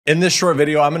In this short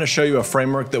video, I'm going to show you a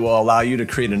framework that will allow you to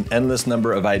create an endless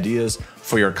number of ideas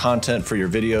for your content, for your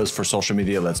videos, for social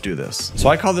media. Let's do this. So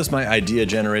I call this my idea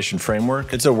generation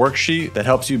framework. It's a worksheet that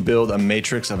helps you build a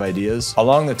matrix of ideas.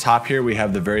 Along the top here, we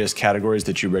have the various categories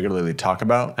that you regularly talk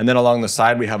about. And then along the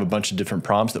side, we have a bunch of different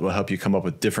prompts that will help you come up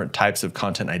with different types of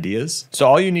content ideas. So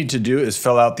all you need to do is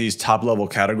fill out these top level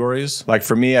categories. Like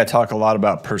for me, I talk a lot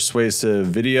about persuasive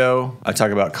video. I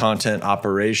talk about content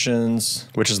operations,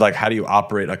 which is like how do you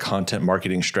operate a content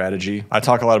marketing strategy. I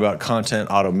talk a lot about content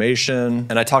automation,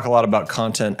 and I talk a lot about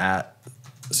content at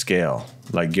scale,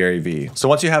 like Gary Vee. So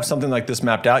once you have something like this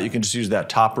mapped out, you can just use that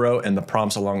top row and the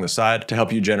prompts along the side to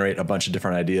help you generate a bunch of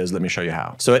different ideas. Let me show you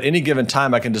how. So at any given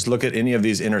time, I can just look at any of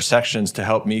these intersections to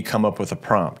help me come up with a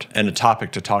prompt and a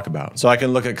topic to talk about. So I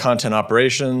can look at content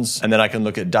operations, and then I can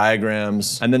look at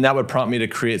diagrams, and then that would prompt me to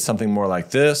create something more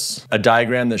like this, a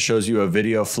diagram that shows you a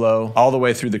video flow all the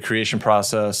way through the creation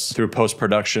process, through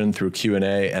post-production, through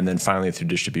Q&A, and then finally through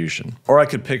distribution. Or I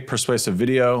could pick persuasive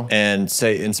video and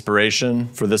say inspiration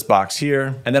for this box here.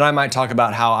 And then I might talk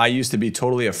about how I used to be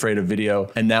totally afraid of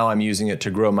video, and now I'm using it to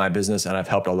grow my business, and I've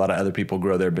helped a lot of other people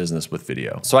grow their business with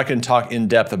video. So I can talk in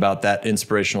depth about that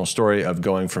inspirational story of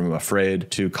going from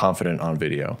afraid to confident on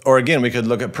video. Or again, we could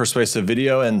look at persuasive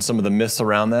video and some of the myths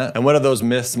around that. And one of those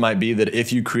myths might be that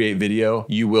if you create video,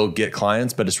 you will get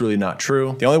clients, but it's really not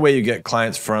true. The only way you get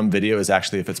clients from video is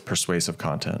actually if it's persuasive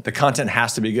content. The content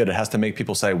has to be good. It has to make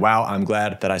people say, wow, I'm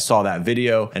glad that I saw that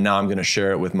video, and now I'm going to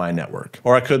share it with my network.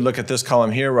 Or I could look at this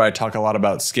column here where I talk a lot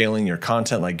about scaling your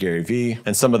content like Gary Vee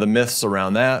and some of the myths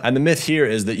around that. And the myth here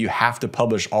is that you have to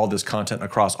publish all this content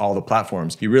across all the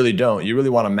platforms. You really don't. You really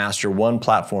want to master one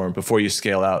platform before you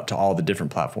scale out to all the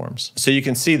different platforms. So you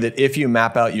can see that if you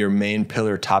map out your main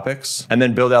pillar topics and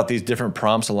then build out these different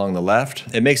prompts along the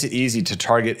left, it makes it easy to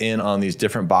target in on these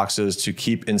different boxes to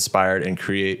keep inspired and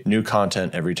create new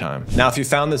content every time. Now, if you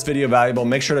found this video valuable,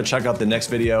 make sure to check out the next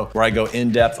video where I go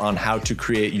in depth on how to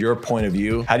create your point of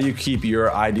view. How do you keep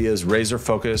your ideas razor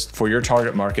focused for your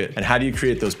target market? And how do you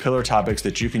create those pillar topics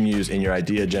that you can use in your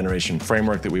idea generation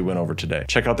framework that we went over today?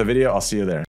 Check out the video. I'll see you there.